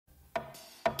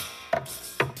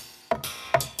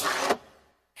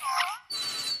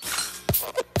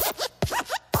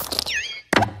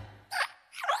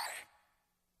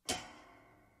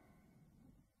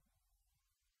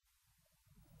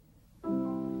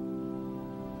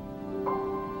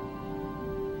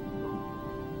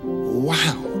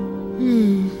Wow.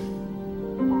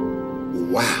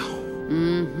 Wow.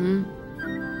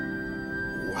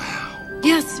 Wow.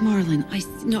 Yes, Marlin. I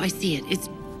see it. It's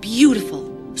beautiful.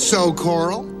 So,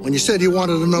 Coral, when you said you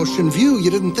wanted an ocean view,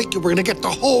 you didn't think you were going to get the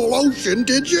whole ocean,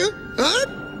 did you? Huh?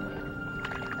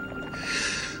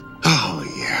 Oh,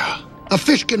 yeah. A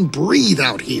fish can breathe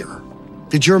out here.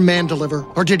 Did your man deliver,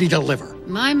 or did he deliver?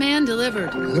 My man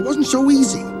delivered. And it wasn't so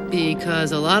easy.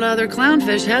 Because a lot of other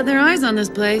clownfish had their eyes on this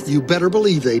place. You better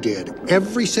believe they did.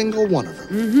 Every single one of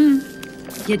them.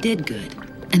 You did good.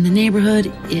 And the neighborhood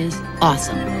is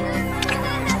awesome.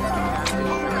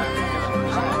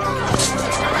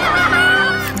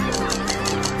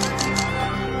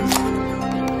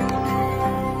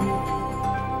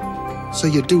 So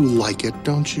you do like it,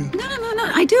 don't you? No.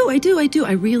 I do.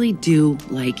 I really do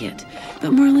like it.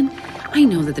 But Marlin, I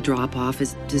know that the drop-off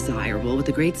is desirable with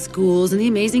the great schools and the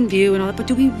amazing view and all that, but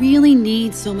do we really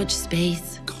need so much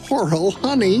space? Coral,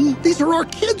 honey, these are our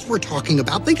kids we're talking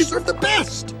about. They deserve the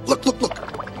best. Look.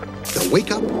 They'll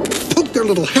wake up, poke their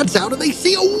little heads out, and they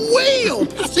see a whale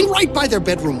passing right by their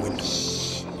bedroom window.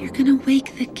 You're gonna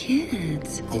wake the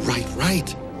kids. Oh,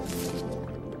 right.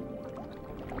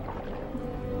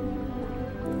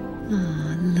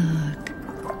 Oh, look.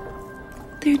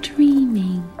 They're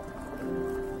dreaming.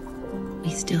 We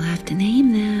still have to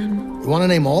name them. You want to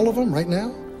name all of them right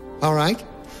now? All right.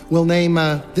 We'll name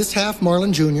this half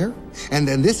Marlin Jr., and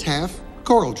then this half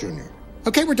Coral Jr.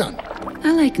 Okay, we're done.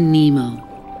 I like Nemo.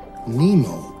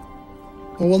 Nemo?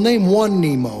 Well, we'll name one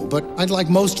Nemo, but I'd like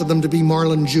most of them to be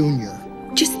Marlin Jr.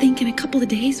 Just think in a couple of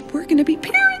days, we're gonna be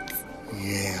parents.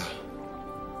 Yeah.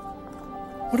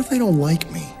 What if they don't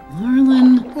like me?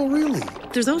 Marlin. Oh, really?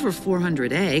 There's over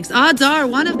 400 eggs. Odds are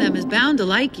one of them is bound to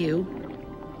like you.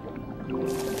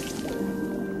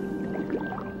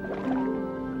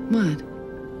 What?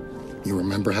 You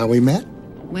remember how we met?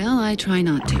 Well, I try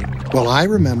not to. Well, I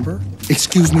remember.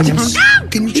 Excuse me, miss.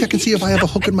 Can you check and see if I have a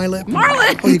hook in my lip?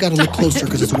 Marlin! Oh, you gotta look closer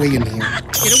because it's way in here.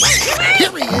 Get away!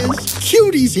 Here he is.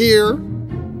 Cutie's here.